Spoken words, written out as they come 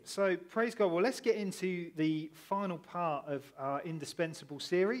So, praise God. Well, let's get into the final part of our Indispensable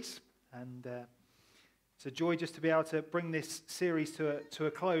series. And it's a joy just to be able to bring this series to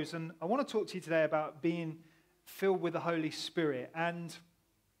a close. And I want to talk to you today about being filled with the Holy Spirit. And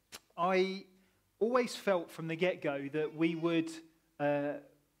I always felt from the get-go that we would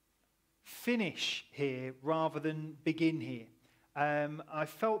finish here rather than begin here. I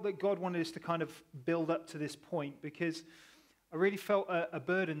felt that God wanted us to kind of build up to this point because I really felt a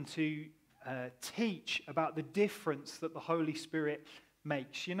burden to teach about the difference that the Holy Spirit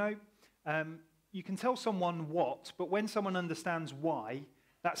makes. You know, you can tell someone what, but when someone understands why,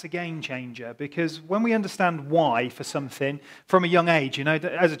 that's a game changer. Because when we understand why for something from a young age, you know,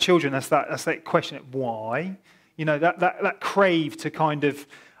 as a children, that's that question of why. You know, that crave to kind of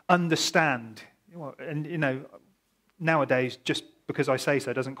understand. And you know, nowadays, just because I say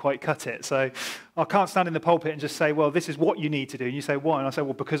so doesn't quite cut it. So I can't stand in the pulpit and just say, well, this is what you need to do. And you say, why? And I say,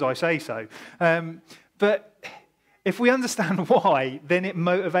 well, because I say so. But if we understand why, then it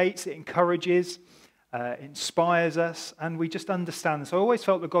motivates, it encourages, inspires us, and we just understand. So I always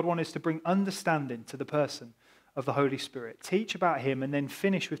felt that God wanted us to bring understanding to the person of the Holy Spirit, teach about him, and then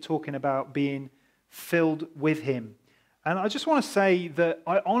finish with talking about being filled with him. And I just want to say that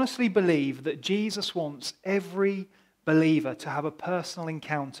I honestly believe that Jesus wants every believer to have a personal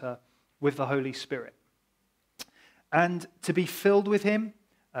encounter with the Holy Spirit and to be filled with him,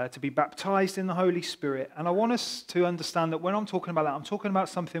 to be baptized in the Holy Spirit. And I want us to understand that when I'm talking about that, I'm talking about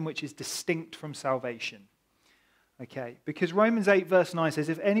something which is distinct from salvation. Okay, because Romans 8 verse 9 says,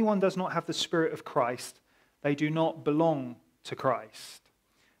 if anyone does not have the Spirit of Christ, they do not belong to Christ.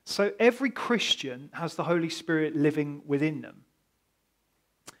 So every Christian has the Holy Spirit living within them.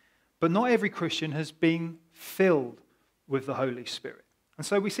 But not every Christian has been filled with the Holy Spirit. And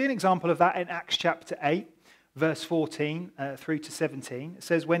so we see an example of that in Acts chapter 8, verse 14 through to 17. It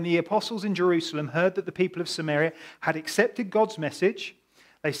says, when the apostles in Jerusalem heard that the people of Samaria had accepted God's message,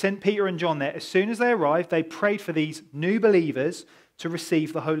 they sent Peter and John there. As soon as they arrived, they prayed for these new believers to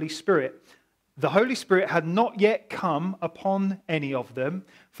receive the Holy Spirit. The Holy Spirit had not yet come upon any of them,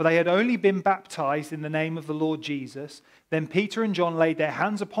 for they had only been baptized in the name of the Lord Jesus. Then Peter and John laid their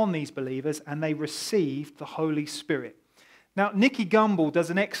hands upon these believers, and they received the Holy Spirit. Now, Nicky Gumbel does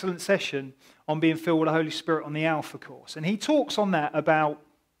an excellent session on being filled with the Holy Spirit on the Alpha course. And he talks on that about,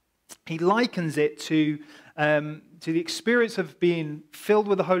 he likens it to the experience of being filled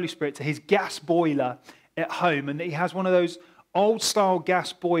with the Holy Spirit to his gas boiler at home. And he has one of those old-style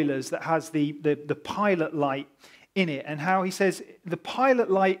gas boilers that has the pilot light in it. And how he says the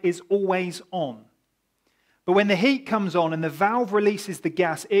pilot light is always on. But when the heat comes on and the valve releases the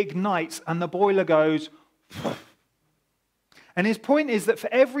gas, it ignites and the boiler goes... And his point is that for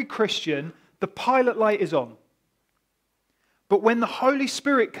every Christian, the pilot light is on. But when the Holy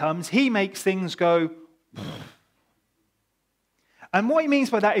Spirit comes, he makes things go... And what he means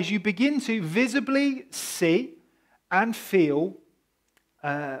by that is you begin to visibly see and feel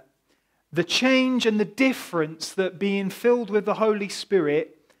the change and the difference that being filled with the Holy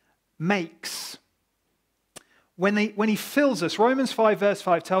Spirit makes. When he fills us, Romans 5 verse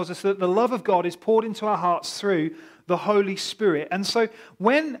 5 tells us that the love of God is poured into our hearts through the Holy Spirit. And so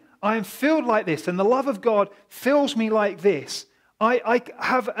when I am filled like this and the love of God fills me like this, I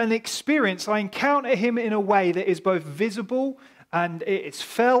have an experience, I encounter him in a way that is both visible and it is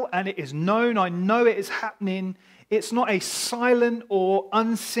felt and it is known. I know it is happening. It's not a silent or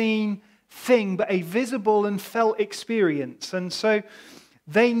unseen thing, but a visible and felt experience. And so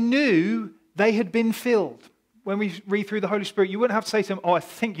they knew they had been filled. When we read through the Holy Spirit, you wouldn't have to say to them, oh, I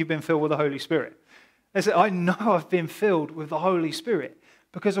think you've been filled with the Holy Spirit. They said, I know I've been filled with the Holy Spirit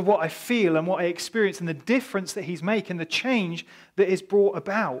because of what I feel and what I experience and the difference that he's making, the change that is brought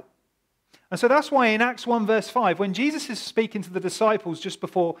about. And so that's why in Acts 1 verse 5, when Jesus is speaking to the disciples just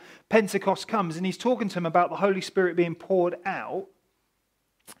before Pentecost comes and he's talking to them about the Holy Spirit being poured out,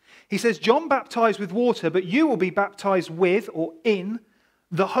 he says, John baptized with water, but you will be baptized with or in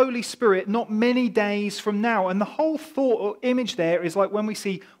the Holy Spirit not many days from now. And the whole thought or image there is like when we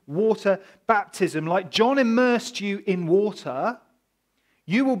see water baptism, like John immersed you in water,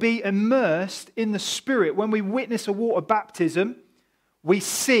 you will be immersed in the Spirit. When we witness a water baptism, we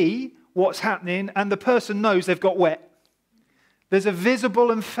see what's happening and the person knows they've got wet. There's a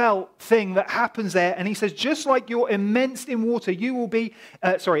visible and felt thing that happens there. And he says, just like you're immersed in water, you will be,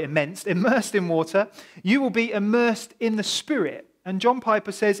 immersed in water, you will be immersed in the Spirit. And John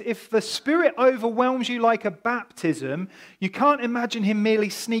Piper says, if the Spirit overwhelms you like a baptism, you can't imagine him merely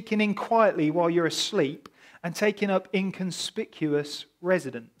sneaking in quietly while you're asleep and taking up inconspicuous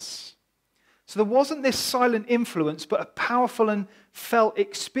residence. So there wasn't this silent influence, but a powerful and felt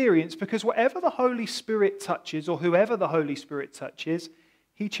experience, because whatever the Holy Spirit touches, or whoever the Holy Spirit touches,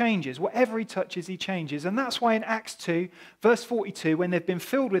 he changes. Whatever he touches, he changes. And that's why in Acts 2, verse 42, when they've been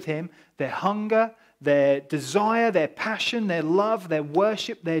filled with him, their hunger, their desire, their passion, their love, their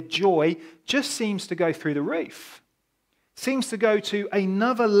worship, their joy just seems to go through the roof. Seems to go to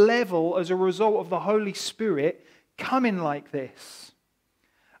another level as a result of the Holy Spirit coming like this.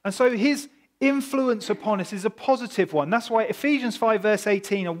 And so his influence upon us is a positive one. That's why Ephesians 5 verse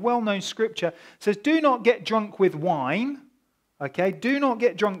 18, a well-known scripture, says, do not get drunk with wine. Okay, do not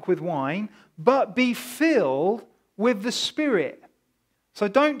get drunk with wine, but be filled with the Spirit. So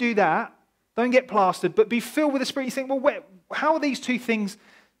don't do that. Don't get plastered, but be filled with the Spirit. You think, well, how are these two things,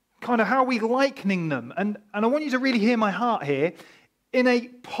 how are we likening them? And I want you to really hear my heart here. In a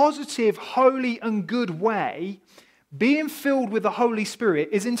positive, holy, and good way, being filled with the Holy Spirit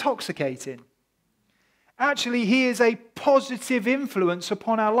is intoxicating. Actually, he is a positive influence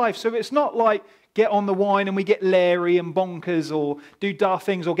upon our life. So it's not like get on the wine and we get leery and bonkers, or do daft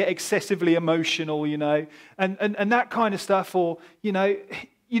things, or get excessively emotional, and that kind of stuff, or,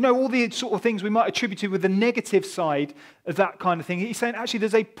 all the sort of things we might attribute to with the negative side of that kind of thing. He's saying actually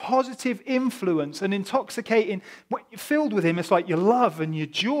there's a positive influence, an intoxicating, when you're filled with him, it's like your love and your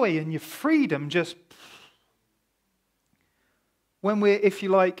joy and your freedom just, when we're, if you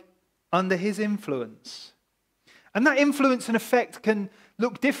like, under his influence. And that influence and effect can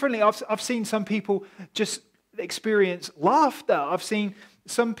look differently. I've seen some people just experience laughter. I've seen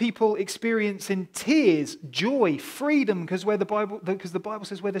some people experiencing tears, joy, freedom, because the Bible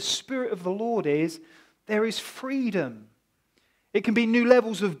says where the Spirit of the Lord is, there is freedom. It can be new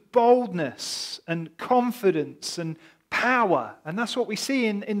levels of boldness and confidence and power. And that's what we see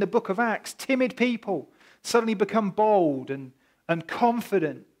in the book of Acts. Timid people suddenly become bold and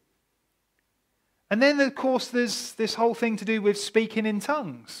confident. And then, of course, there's this whole thing to do with speaking in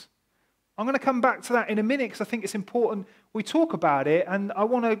tongues. I'm going to come back to that in a minute because I think it's important we talk about it, and I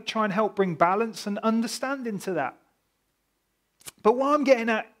want to try and help bring balance and understanding to that. But what I'm getting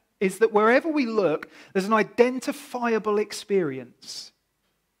at is that wherever we look, there's an identifiable experience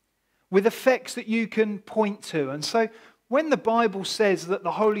with effects that you can point to. And so when the Bible says that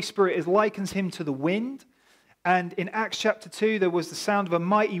the Holy Spirit likens him to the wind, and in Acts chapter 2 there was the sound of a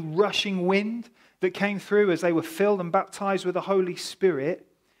mighty rushing wind that came through as they were filled and baptized with the Holy Spirit.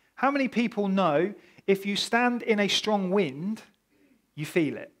 How many people know if you stand in a strong wind, you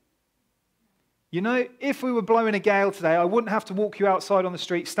feel it? If we were blowing a gale today, I wouldn't have to walk you outside on the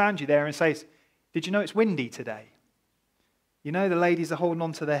street, stand you there and say, did you know it's windy today? The ladies are holding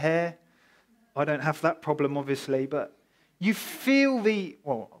on to their hair. I don't have that problem, obviously, but you feel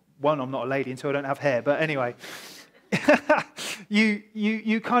I'm not a lady until I don't have hair, but anyway.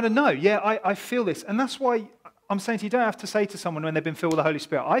 you kind of know, I feel this. And that's why I'm saying to you, don't have to say to someone when they've been filled with the Holy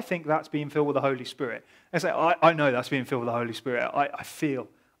Spirit, I think that's being filled with the Holy Spirit. And say, I know that's being filled with the Holy Spirit. I feel,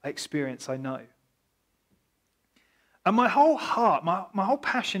 I experience, I know. And my whole heart, my whole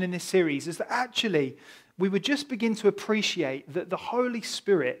passion in this series is that actually we would just begin to appreciate that the Holy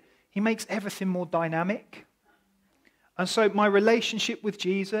Spirit, he makes everything more dynamic. And so my relationship with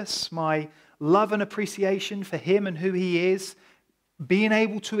Jesus, my love and appreciation for him and who he is, being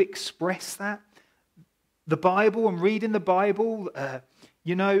able to express that, the Bible and reading the Bible,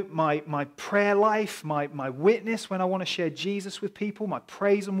 my prayer life, my witness when I want to share Jesus with people, my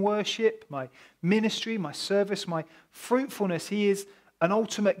praise and worship, my ministry, my service, my fruitfulness. He is an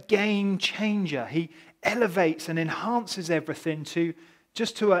ultimate game changer. He elevates and enhances everything to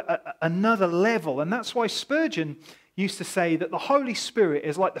another level. And that's why Spurgeon used to say that the Holy Spirit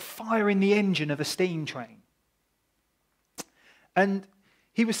is like the fire in the engine of a steam train. And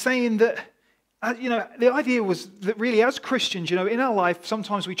he was saying that, the idea was that really as Christians, in our life,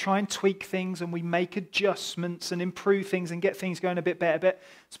 sometimes we try and tweak things and we make adjustments and improve things and get things going a bit better. But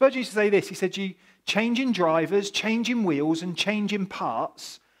Spurgeon used to say this. He said, you changing drivers, changing wheels and changing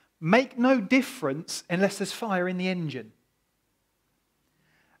parts make no difference unless there's fire in the engine.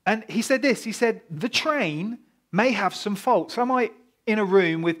 And he said this. He said, the train may have some faults. Am I in a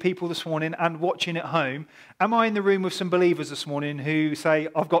room with people this morning and watching at home? Am I in the room with some believers this morning who say,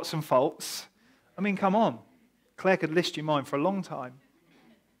 I've got some faults? I mean, come on. Claire could list you mine for a long time.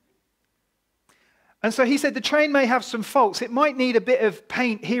 And so he said the train may have some faults. It might need a bit of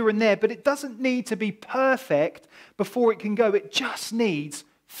paint here and there, but it doesn't need to be perfect before it can go. It just needs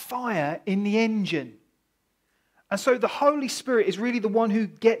fire in the engine. And so the Holy Spirit is really the one who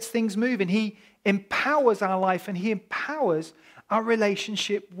gets things moving. He empowers our life and he empowers our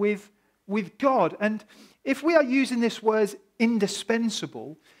relationship with God. And if we are using this word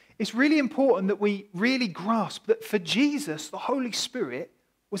indispensable, it's really important that we really grasp that for Jesus, the Holy Spirit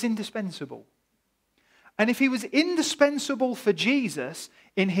was indispensable. And if he was indispensable for Jesus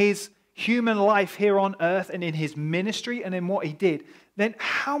in his human life here on earth and in his ministry and in what he did, then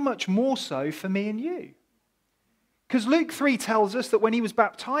how much more so for me and you? Because Luke 3 tells us that when he was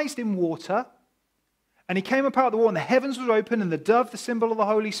baptized in water and he came up out of the water and the heavens were open and the dove, the symbol of the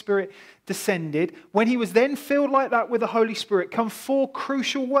Holy Spirit, descended, when he was then filled like that with the Holy Spirit, come 4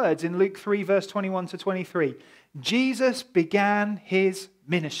 crucial words in Luke 3 verse 21 to 23. Jesus began his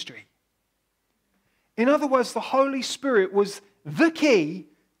ministry. In other words, the Holy Spirit was the key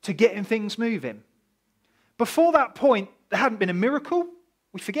to getting things moving. Before that point, there hadn't been a miracle.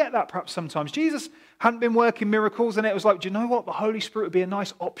 We forget that perhaps sometimes. Jesus hadn't been working miracles, and it was like, do you know what? The Holy Spirit would be a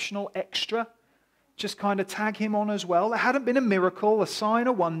nice optional extra. Just kind of tag him on as well. There hadn't been a miracle, a sign,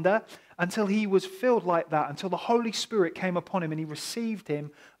 a wonder, until he was filled like that, until the Holy Spirit came upon him and he received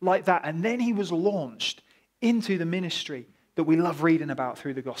him like that. And then he was launched into the ministry that we love reading about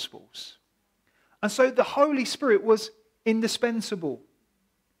through the Gospels. And so the Holy Spirit was indispensable.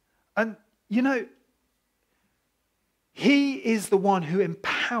 And, you know, he is the one who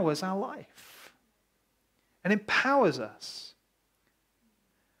empowers our life and empowers us.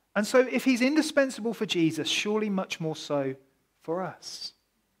 And so if he's indispensable for Jesus, surely much more so for us.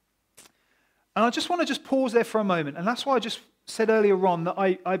 And I just want to pause there for a moment. And that's why I just said earlier on that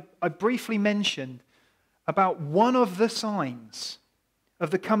I briefly mentioned about one of the signs of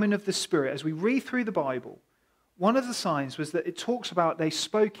the coming of the Spirit. As we read through the Bible, one of the signs was that it talks about they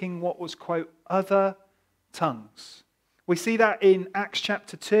spoke in what was, quote, other tongues. We see that in Acts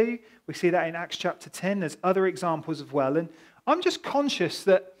chapter 2. We see that in Acts chapter 10. There's other examples as well. And I'm just conscious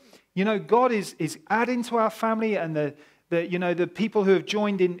that, you know, God is adding to our family, and the people who have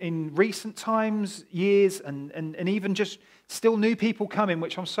joined in recent times, years, and even just still new people coming,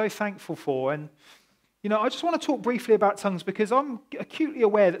 which I'm so thankful for. And, you know, I just want to talk briefly about tongues because I'm acutely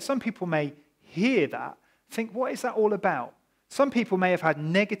aware that some people may hear that, think, what is that all about? Some people may have had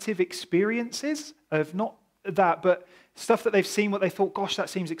negative experiences of not that, but stuff that they've seen, what they thought, gosh, that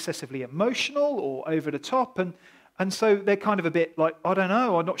seems excessively emotional or over the top. And so they're kind of a bit like, I don't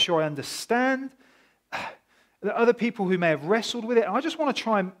know, I'm not sure I understand. There are other people who may have wrestled with it. And I just want to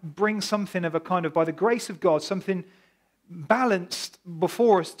try and bring something of a kind of, by the grace of God, something balanced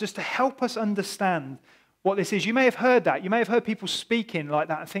before us just to help us understand what this is. You may have heard that. You may have heard people speaking like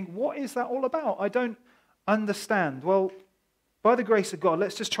that and think, what is that all about? I don't understand. Well, by the grace of God,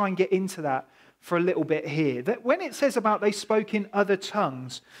 let's just try and get into that for a little bit here. That when it says about they spoke in other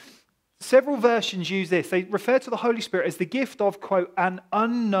tongues, several versions use this. They refer to the Holy Spirit as the gift of, quote, an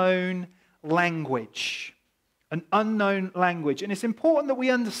unknown language. An unknown language. And it's important that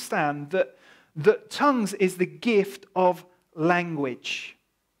we understand that tongues is the gift of language.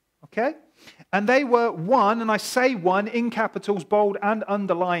 Okay? And they were one, and I say one in capitals, bold and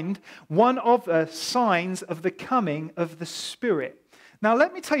underlined, one of the signs of the coming of the Spirit. Now,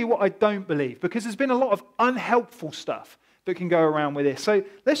 let me tell you what I don't believe, because there's been a lot of unhelpful stuff that can go around with this. So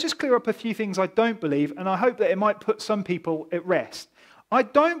let's just clear up a few things I don't believe, and I hope that it might put some people at rest. I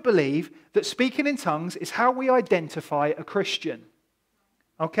don't believe that speaking in tongues is how we identify a Christian.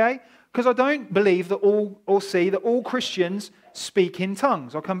 Okay? Because I don't believe that all Christians speak in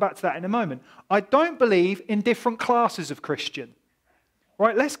tongues. I'll come back to that in a moment. I don't believe in different classes of Christian.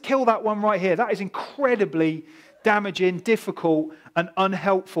 Right? Let's kill that one right here. That is incredibly damaging, difficult, and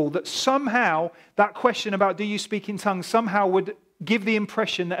unhelpful. That somehow that question about do you speak in tongues somehow would give the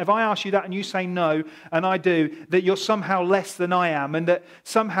impression that if I ask you that and you say no, and I do, that you're somehow less than I am, and that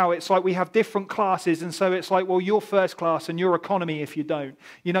somehow it's like we have different classes, and so it's like, well, you're first class and you're economy if you don't.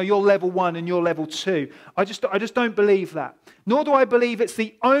 You know, you're level 1 and you're level 2. I just don't believe that. Nor do I believe it's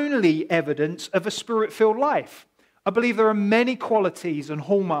the only evidence of a Spirit-filled life. I believe there are many qualities and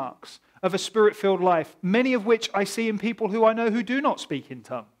hallmarks of a Spirit-filled life, many of which I see in people who I know who do not speak in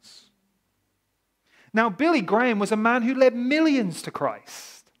tongues. Now, Billy Graham was a man who led millions to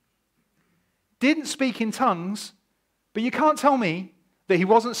Christ. Didn't speak in tongues, but you can't tell me that he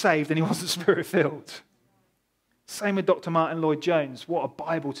wasn't saved and he wasn't Spirit-filled. Same with Dr. Martin Lloyd-Jones. What a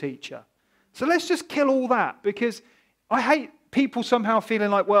Bible teacher. So let's just kill all that, because I hate people somehow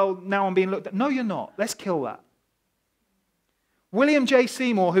feeling like, well, now I'm being looked at. No, you're not. Let's kill that. William J.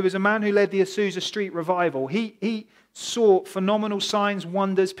 Seymour, who was a man who led the Azusa Street revival, he saw phenomenal signs,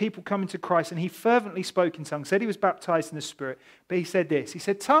 wonders, people coming to Christ, and he fervently spoke in tongues, said he was baptized in the Spirit, but he said this, he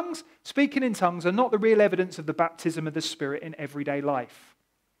said, tongues, speaking in tongues, are not the real evidence of the baptism of the Spirit in everyday life.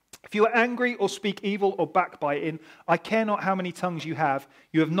 If you are angry or speak evil or backbiting, I care not how many tongues you have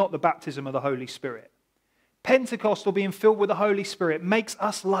not the baptism of the Holy Spirit. Pentecost, or being filled with the Holy Spirit, makes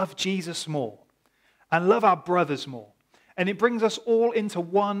us love Jesus more and love our brothers more. And it brings us all into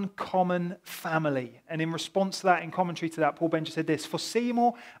one common family. And in response to that, in commentary to that, Paul Bencher said this: for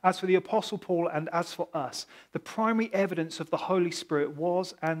Seymour, as for the Apostle Paul, and as for us, the primary evidence of the Holy Spirit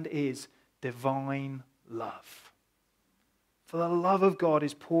was and is divine love. For the love of God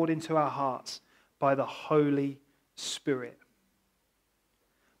is poured into our hearts by the Holy Spirit.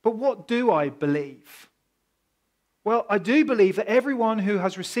 But what do I believe? Well, I do believe that everyone who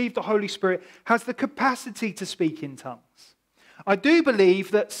has received the Holy Spirit has the capacity to speak in tongues. I do believe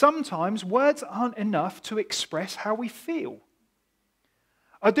that sometimes words aren't enough to express how we feel.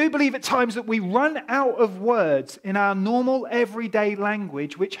 I do believe at times that we run out of words in our normal everyday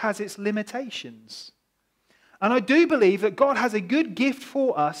language, which has its limitations. And I do believe that God has a good gift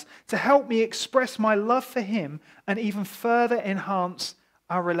for us to help me express my love for Him and even further enhance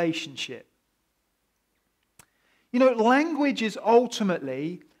our relationship. You know, language is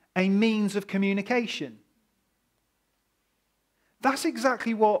ultimately a means of communication. That's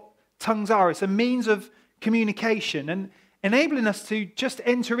exactly what tongues are. It's a means of communication and enabling us to just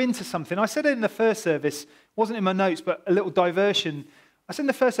enter into something. I said it in the first service, it wasn't in my notes, but a little diversion. I said in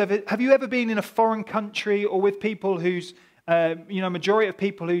the first service, have you ever been in a foreign country or with people whose, majority of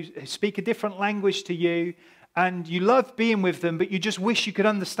people who speak a different language to you, and you love being with them, but you just wish you could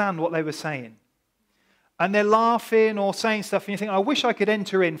understand what they were saying? And they're laughing or saying stuff, and you think, I wish I could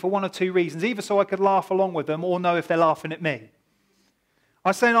enter in for one or two reasons, either so I could laugh along with them or know if they're laughing at me. I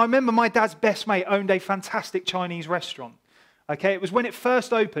was saying, I remember my dad's best mate owned a fantastic Chinese restaurant. Okay, it was when it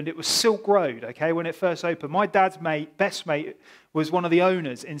first opened, it was Silk Road, okay, when it first opened. My dad's best mate, was one of the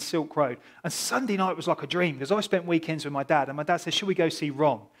owners in Silk Road. And Sunday night was like a dream, because I spent weekends with my dad, and my dad said, should we go see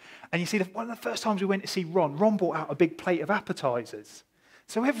Ron? And you see, one of the first times we went to see Ron brought out a big plate of appetizers.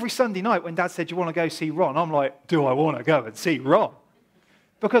 So every Sunday night when Dad said, do you want to go see Ron? I'm like, do I want to go and see Ron?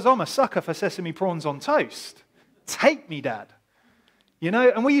 Because I'm a sucker for sesame prawns on toast. Take me, Dad. You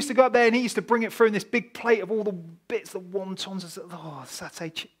know, and we used to go up there and he used to bring it through in this big plate of all the bits, the wontons.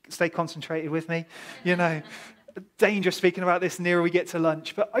 Satay, stay concentrated with me. You know, dangerous speaking about this nearer we get to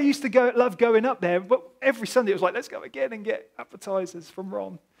lunch. But I used to love going up there. But every Sunday it was like, let's go again and get appetizers from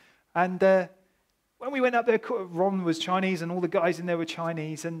Ron. And when we went up there, Ron was Chinese and all the guys in there were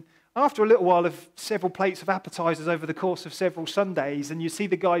Chinese. And after a little while of several plates of appetizers over the course of several Sundays, and you see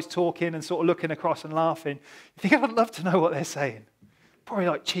the guys talking and sort of looking across and laughing, you think, I'd love to know what they're saying. Probably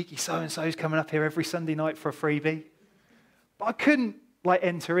like cheeky so-and-so's coming up here every Sunday night for a freebie. But I couldn't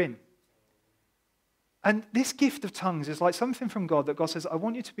enter in. And this gift of tongues is like something from God that God says, I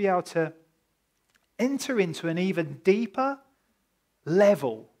want you to be able to enter into an even deeper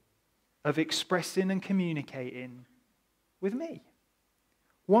level of expressing and communicating with me.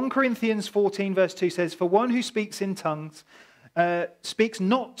 1 Corinthians 14 verse 2 says, for one who speaks in tongues speaks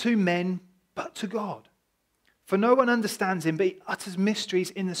not to men but to God. For no one understands him, but he utters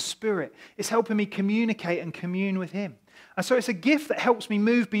mysteries in the Spirit. It's helping me communicate and commune with him. And so it's a gift that helps me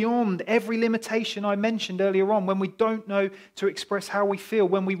move beyond every limitation I mentioned earlier on when we don't know to express how we feel,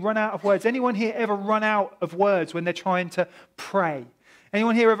 when we run out of words. Anyone here ever run out of words when they're trying to pray?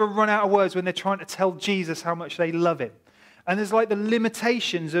 Anyone here ever run out of words when they're trying to tell Jesus how much they love him? And there's like the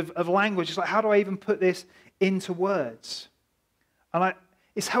limitations of language. It's like, how do I even put this into words? And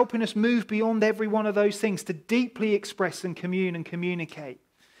it's helping us move beyond every one of those things to deeply express and commune and communicate.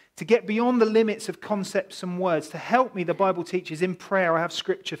 To get beyond the limits of concepts and words. To help me, the Bible teaches, in prayer. I have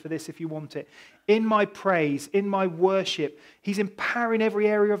scripture for this if you want it. In my praise, in my worship. He's empowering every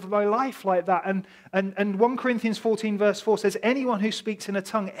area of my life like that. And 1 Corinthians 14 verse 4 says, anyone who speaks in a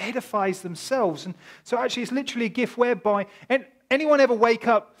tongue edifies themselves. And so actually it's literally a gift whereby, anyone ever wake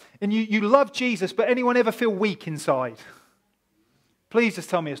up and you love Jesus, but anyone ever feel weak inside? Please just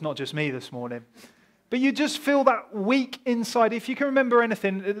tell me it's not just me this morning. But you just feel that weak inside. If you can remember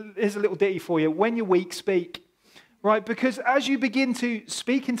anything, here's a little ditty for you. When you're weak, speak. Right? Because as you begin to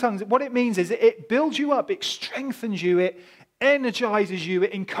speak in tongues, what it means is it builds you up, it strengthens you, it energizes you,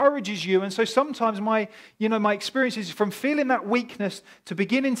 it encourages you. And so sometimes my experience is from feeling that weakness to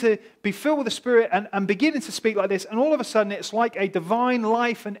beginning to be filled with the Spirit and beginning to speak like this. And all of a sudden, it's like a divine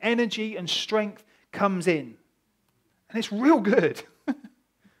life and energy and strength comes in. And it's real good.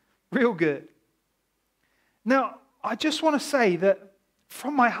 Real good. Now, I just want to say that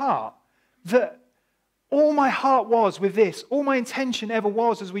from my heart, that all my heart was with this, all my intention ever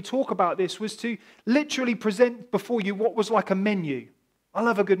was as we talk about this, was to literally present before you what was like a menu. I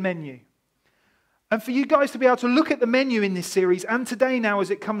love a good menu. And for you guys to be able to look at the menu in this series, and today now as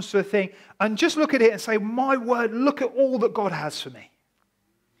it comes to a thing, and just look at it and say, my word, look at all that God has for me.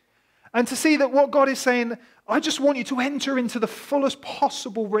 And to see that what God is saying, I just want you to enter into the fullest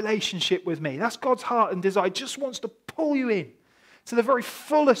possible relationship with me. That's God's heart and desire. He just wants to pull you in to the very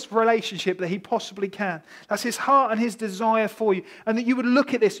fullest relationship that he possibly can. That's his heart and his desire for you. And that you would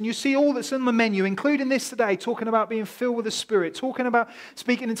look at this and you see all that's in the menu, including this today, talking about being filled with the Spirit, talking about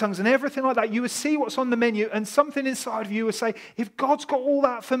speaking in tongues and everything like that. You would see what's on the menu and something inside of you would say, if God's got all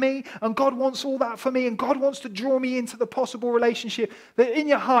that for me and God wants all that for me and God wants to draw me into the possible relationship, that in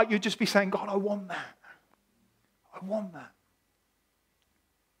your heart you'd just be saying, God, I want that. I want that.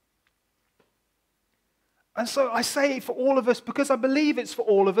 And so I say it for all of us because I believe it's for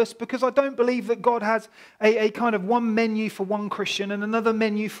all of us, because I don't believe that God has a kind of one menu for one Christian and another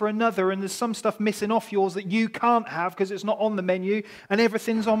menu for another, and there's some stuff missing off yours that you can't have because it's not on the menu and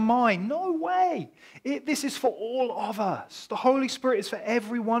everything's on mine. No way. This is for all of us. The Holy Spirit is for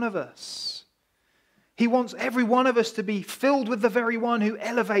every one of us. He wants every one of us to be filled with the very one who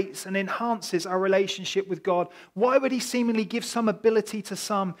elevates and enhances our relationship with God. Why would he seemingly give some ability to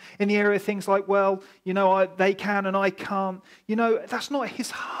some in the area of things like, well, they can and I can't? That's not his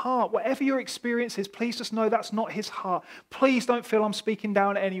heart. Whatever your experience is, please just know that's not his heart. Please don't feel I'm speaking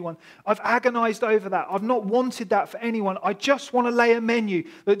down at anyone. I've agonized over that. I've not wanted that for anyone. I just want to lay a menu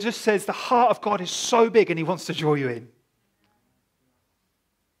that just says the heart of God is so big and he wants to draw you in.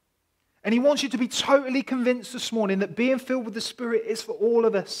 And he wants you to be totally convinced this morning that being filled with the Spirit is for all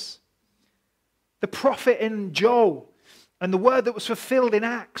of us. The prophet in Joel and the word that was fulfilled in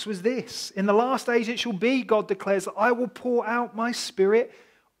Acts was this: in the last days it shall be, God declares, that I will pour out my Spirit.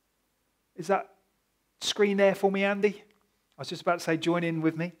 Is that screen there for me, Andy? I was just about to say, join in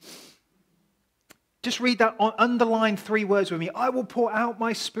with me. Just read that, underline 3 words with me. I will pour out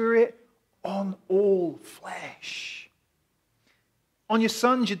my Spirit on all flesh. On your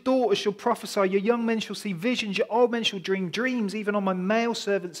sons, your daughters shall prophesy, your young men shall see visions, your old men shall dream dreams, even on my male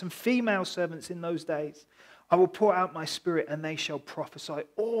servants and female servants in those days. I will pour out my Spirit and they shall prophesy.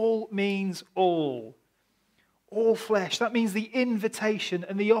 All means all. All flesh. That means the invitation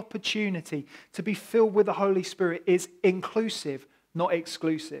and the opportunity to be filled with the Holy Spirit is inclusive, not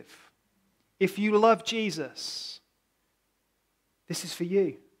exclusive. If you love Jesus, this is for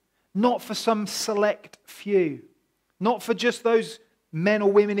you. Not for some select few. Not for just those men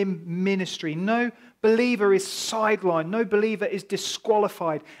or women in ministry. No believer is sidelined. No believer is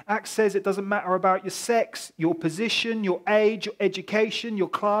disqualified. Acts says it doesn't matter about your sex, your position, your age, your education, your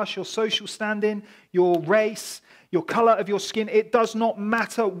class, your social standing, your race, your color of your skin. It does not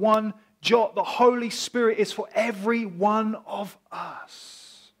matter one jot. The Holy Spirit is for every one of us.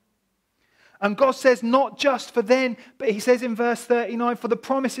 And God says not just for then, but he says in verse 39, for the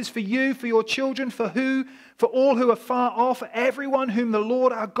promise is for you, for your children, for all who are far off, for everyone whom the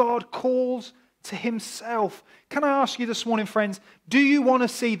Lord our God calls to himself. Can I ask you this morning, friends, do you want to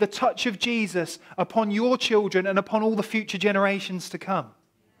see the touch of Jesus upon your children and upon all the future generations to come?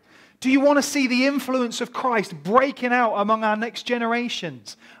 Do you want to see the influence of Christ breaking out among our next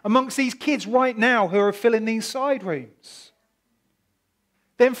generations, amongst these kids right now who are filling these side rooms?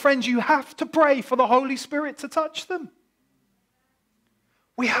 Then, friends, you have to pray for the Holy Spirit to touch them.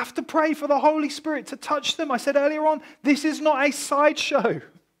 We have to pray for the Holy Spirit to touch them. I said earlier on, this is not a sideshow.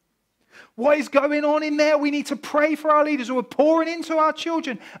 What is going on in there? We need to pray for our leaders who are pouring into our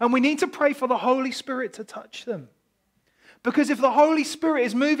children, and we need to pray for the Holy Spirit to touch them. Because if the Holy Spirit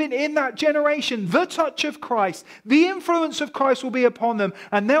is moving in that generation, the touch of Christ, the influence of Christ will be upon them,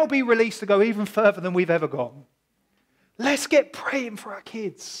 and they'll be released to go even further than we've ever gone. Let's get praying for our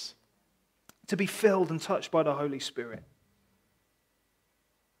kids to be filled and touched by the Holy Spirit.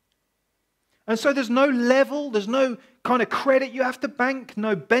 And so there's no level, there's no kind of credit you have to bank,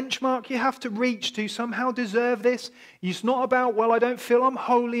 no benchmark you have to reach to somehow deserve this. It's not about, well, I don't feel I'm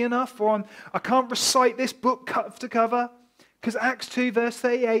holy enough, or I can't recite this book cover to cover. Because Acts 2 verse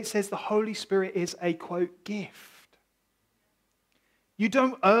 38 says the Holy Spirit is a, quote, gift. You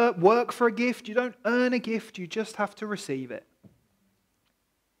don't work for a gift. You don't earn a gift. You just have to receive it.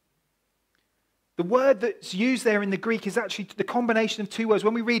 The word that's used there in the Greek is actually the combination of 2 words.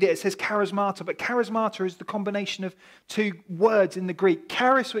 When we read it, it says charismata, but charismata is the combination of 2 words in the Greek.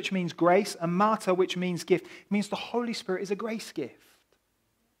 Charis, which means grace, and mata, which means gift. It means the Holy Spirit is a grace gift.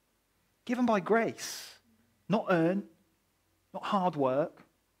 Given by grace. Not earned, not hard work.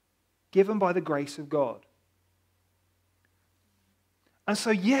 Given by the grace of God. And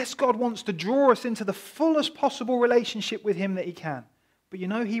so, yes, God wants to draw us into the fullest possible relationship with him that he can. But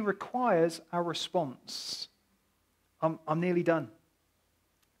he requires our response. I'm nearly done.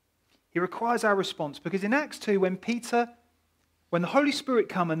 He requires our response. Because in Acts 2, when the Holy Spirit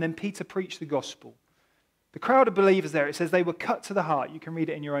came and then Peter preached the gospel, The crowd of believers there, it says they were cut to the heart. You can read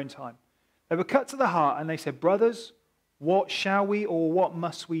it in your own time. They were cut to the heart and they said, brothers, what shall we or what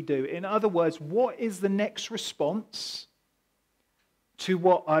must we do? In other words, what is the next response to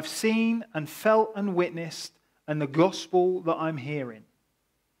what I've seen and felt and witnessed and the gospel that I'm hearing?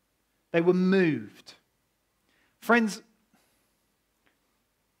 They were moved. Friends,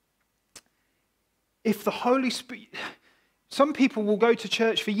 if the Holy Spirit... Some people will go to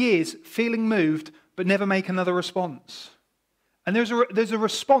church for years feeling moved but never make another response. And there's a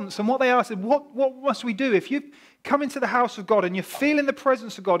response, and what they ask is, what must we do? If you've come into the house of God and you're feeling the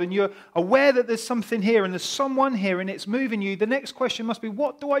presence of God and you're aware that there's something here and there's someone here and it's moving you, the next question must be,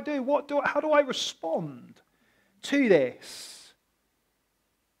 what do I do? How do I respond to this?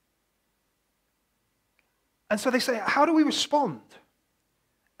 And so they say, how do we respond?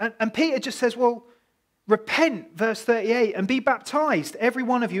 And Peter just says, well, repent, verse 38, and be baptized, every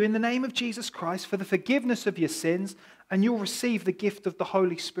one of you, in the name of Jesus Christ for the forgiveness of your sins, and you'll receive the gift of the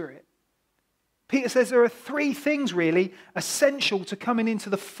Holy Spirit. Peter says there are three things really essential to coming into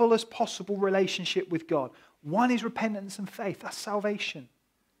the fullest possible relationship with God. One is repentance and faith. That's salvation.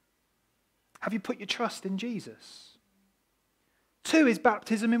 Have you put your trust in Jesus? Two is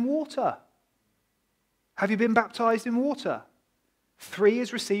baptism in water. Have you been baptized in water? Three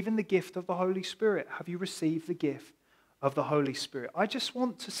is receiving the gift of the Holy Spirit. Have you received the gift of the Holy Spirit? I just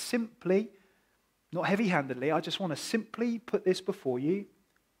want to simply, not heavy-handedly, I just want to simply put this before you.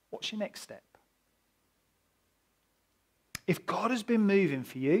 What's your next step? If God has been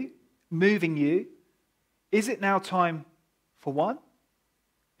moving you, is it now time for one?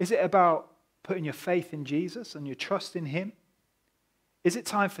 Is it about putting your faith in Jesus and your trust in Him? Is it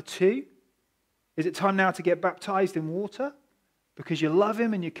time for two? Is it time now to get baptized in water? Because you love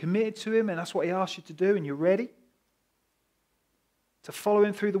Him and you're committed to Him and that's what He asks you to do and you're ready to follow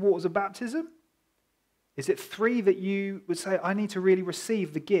Him through the waters of baptism? Is it three that you would say, I need to really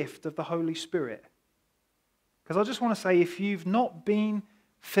receive the gift of the Holy Spirit? Because I just want to say, if you've not been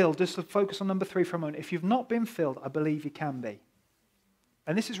filled, just to focus on number three for a moment, if you've not been filled, I believe you can be.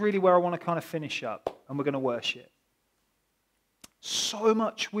 And this is really where I want to kind of finish up and we're going to worship. So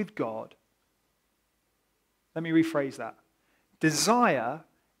much with God. Let me rephrase that. Desire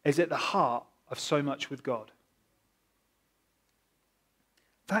is at the heart of so much with God.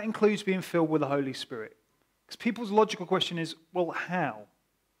 That includes being filled with the Holy Spirit. Because people's logical question is, well, how?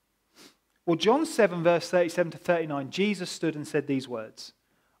 Well, John 7, verse 37 to 39, Jesus stood and said these words.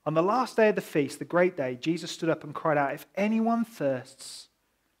 On the last day of the feast, the great day, Jesus stood up and cried out, if anyone thirsts,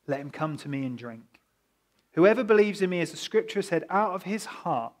 let him come to me and drink. Whoever believes in me, as the scripture said, out of his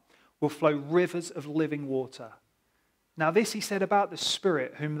heart will flow rivers of living water. Now this he said about the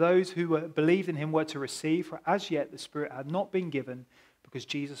Spirit, whom those who believed in him were to receive, for as yet the Spirit had not been given, because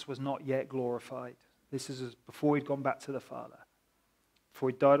Jesus was not yet glorified. This is before he'd gone back to the Father, before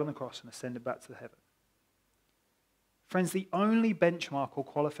he died on the cross and ascended back to heaven. Friends, the only benchmark or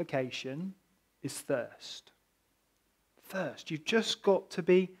qualification is thirst. Thirst. You've just got to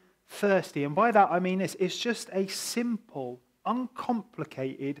be thirsty. And by that I mean this. It's just a simple,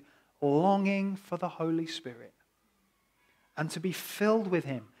 uncomplicated longing for the Holy Spirit. And to be filled with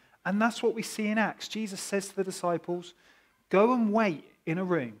Him. And that's what we see in Acts. Jesus says to the disciples, go and wait in a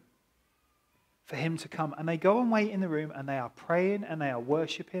room for Him to come. And they go and wait in the room and they are praying and they are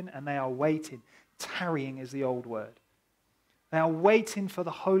worshipping and they are waiting. Tarrying is the old word. They are waiting for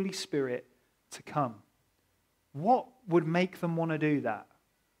the Holy Spirit to come. What would make them want to do that?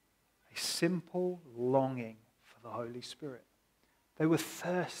 A simple longing for the Holy Spirit. They were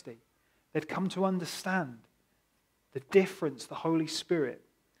thirsty. They'd come to understand the difference the Holy Spirit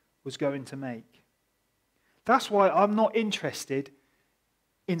was going to make. That's why I'm not interested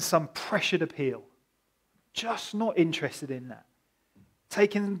in some pressured appeal. Just not interested in that.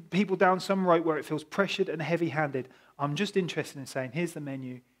 Taking people down some road where it feels pressured and heavy-handed. I'm just interested in saying, here's the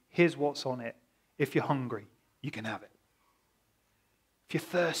menu, here's what's on it. If you're hungry, you can have it. If you're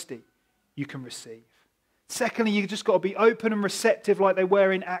thirsty, you can receive. Secondly, you've just got to be open and receptive like they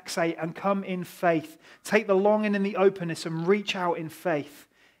were in Acts 8 and come in faith. Take the longing and the openness and reach out in faith.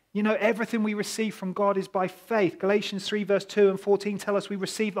 You know, everything we receive from God is by faith. Galatians 3 verse 2 and 14 tell us we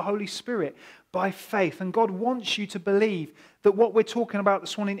receive the Holy Spirit by faith. And God wants you to believe that what we're talking about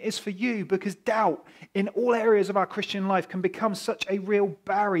this morning is for you, because doubt in all areas of our Christian life can become such a real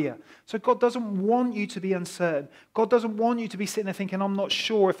barrier. So God doesn't want you to be uncertain. God doesn't want you to be sitting there thinking, I'm not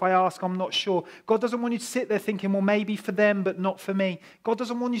sure. If I ask, I'm not sure. God doesn't want you to sit there thinking, well, maybe for them, but not for me. God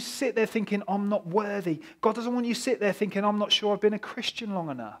doesn't want you to sit there thinking, I'm not worthy. God doesn't want you to sit there thinking, I'm not sure I've been a Christian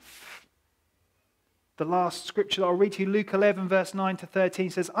long enough. the last scripture that I'll read to you, Luke 11, verse 9 to 13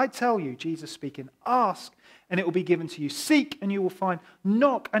 says, I tell you, Jesus speaking, ask and it will be given to you. Seek and you will find.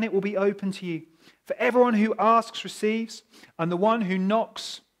 Knock and it will be open to you. For everyone who asks receives, and the one who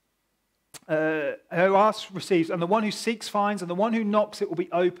knocks, who asks receives, and the one who seeks finds, and the one who knocks it will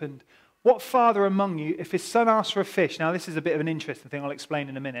be opened. What father among you, if his son asks for a fish, now this is a bit of an interesting thing I'll explain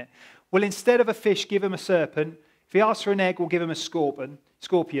in a minute, will instead of a fish give him a serpent? If he asks for an egg, we'll give him a scorpion.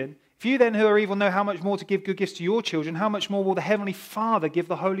 If you then who are evil know how much more to give good gifts to your children, how much more will the Heavenly Father give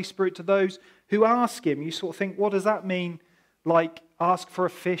the Holy Spirit to those who ask him? You sort of think, what does that mean? Like, ask for a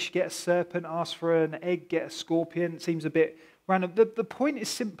fish, get a serpent, ask for an egg, get a scorpion. It seems a bit random. The point is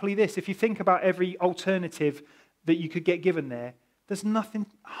simply this. If you think about every alternative that you could get given there, there's nothing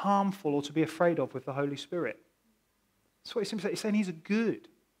harmful or to be afraid of with the Holy Spirit. That's what he's simply saying. He's saying he's good.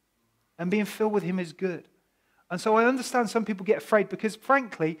 And being filled with him is good. And so I understand some people get afraid because,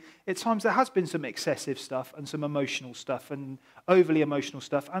 frankly, at times there has been some excessive stuff and some emotional stuff and overly emotional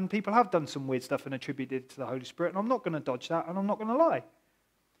stuff. And people have done some weird stuff and attributed it to the Holy Spirit. And I'm not going to dodge that and I'm not going to lie.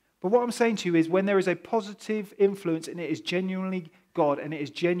 But what I'm saying to you is when there is a positive influence and it is genuinely God and it is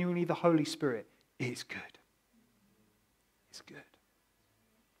genuinely the Holy Spirit, it is good. It's good.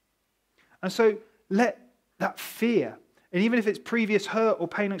 And so let that fear, and even if it's previous hurt or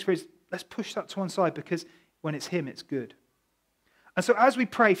pain or experience, let's push that to one side because when it's him, it's good. And so as we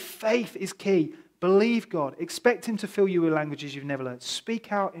pray, faith is key. Believe God. Expect him to fill you with languages you've never learned.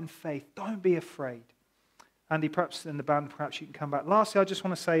 Speak out in faith. Don't be afraid. Andy, perhaps in the band, perhaps you can come back. Lastly, I just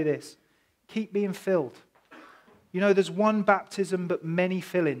want to say this. Keep being filled. You know, there's one baptism, but many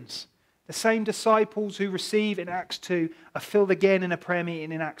fill-ins. The same disciples who receive in Acts 2 are filled again in a prayer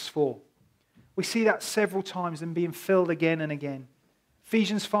meeting in Acts 4. We see that several times, them being filled again and again.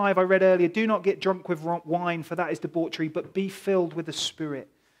 Ephesians 5, I read earlier, do not get drunk with wine, for that is debauchery, but be filled with the Spirit.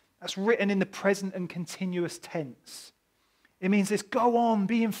 That's written in the present and continuous tense. It means this, go on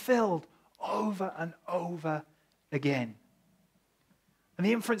being filled over and over again. And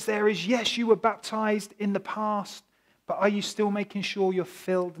the inference there is, yes, you were baptized in the past, but are you still making sure you're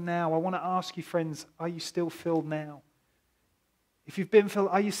filled now? I want to ask you, friends, are you still filled now? If you've been filled,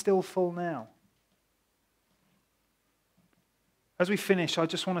 are you still full now? As we finish, I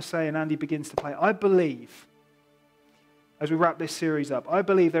just want to say, and Andy begins to play, I believe, as we wrap this series up, I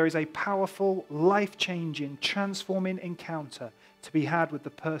believe there is a powerful, life-changing, transforming encounter to be had with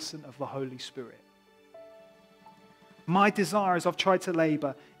the person of the Holy Spirit. My desire, as I've tried to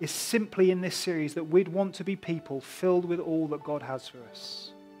labor, is simply in this series that we'd want to be people filled with all that God has for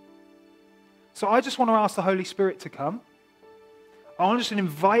us. So I just want to ask the Holy Spirit to come. I want to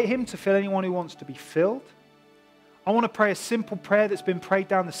invite him to fill anyone who wants to be filled. I want to pray a simple prayer that's been prayed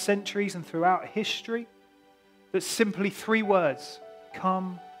down the centuries and throughout history. That's simply 3 words.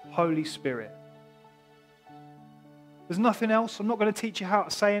 Come, Holy Spirit. There's nothing else. I'm not going to teach you how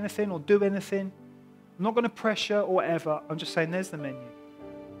to say anything or do anything. I'm not going to pressure or whatever. I'm just saying there's the menu.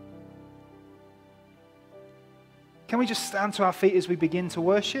 Can we just stand to our feet as we begin to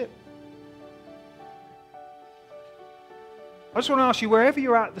worship? I just want to ask you, wherever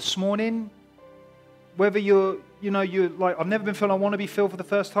you're at this morning, whether you're like, I've never been filled, I want to be filled for the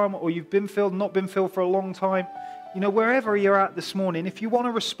first time, or you've been filled, not been filled for a long time, wherever you're at this morning, if you want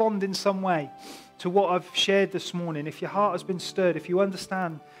to respond in some way to what I've shared this morning, if your heart has been stirred, if you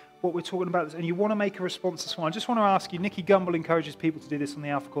understand what we're talking about, and you want to make a response this morning, I just want to ask you, Nicky Gumbel encourages people to do this on the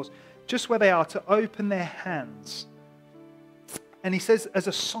Alpha Course, just where they are, to open their hands. And he says as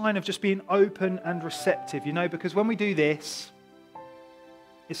a sign of just being open and receptive, because when we do this,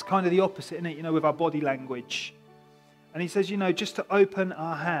 it's kind of the opposite, isn't it, with our body language. And he says, just to open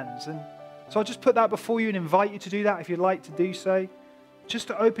our hands. And so I'll just put that before you and invite you to do that if you'd like to do so. Just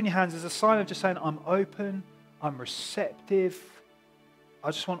to open your hands as a sign of just saying, I'm open, I'm receptive.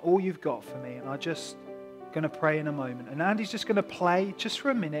 I just want all you've got for me. And I'm just going to pray in a moment. And Andy's just going to play just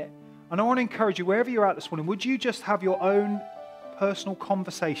for a minute. And I want to encourage you, wherever you're at this morning, would you just have your own personal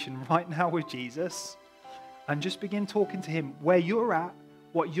conversation right now with Jesus? And just begin talking to him where you're at,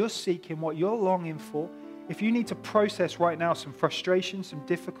 what you're seeking, what you're longing for. If you need to process right now some frustration, some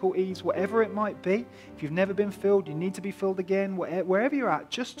difficulties, whatever it might be, if you've never been filled, you need to be filled again, wherever you're at,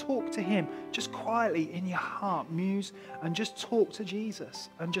 just talk to him, just quietly in your heart, muse, and just talk to Jesus,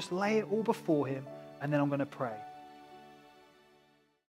 and just lay it all before him, and then I'm going to pray.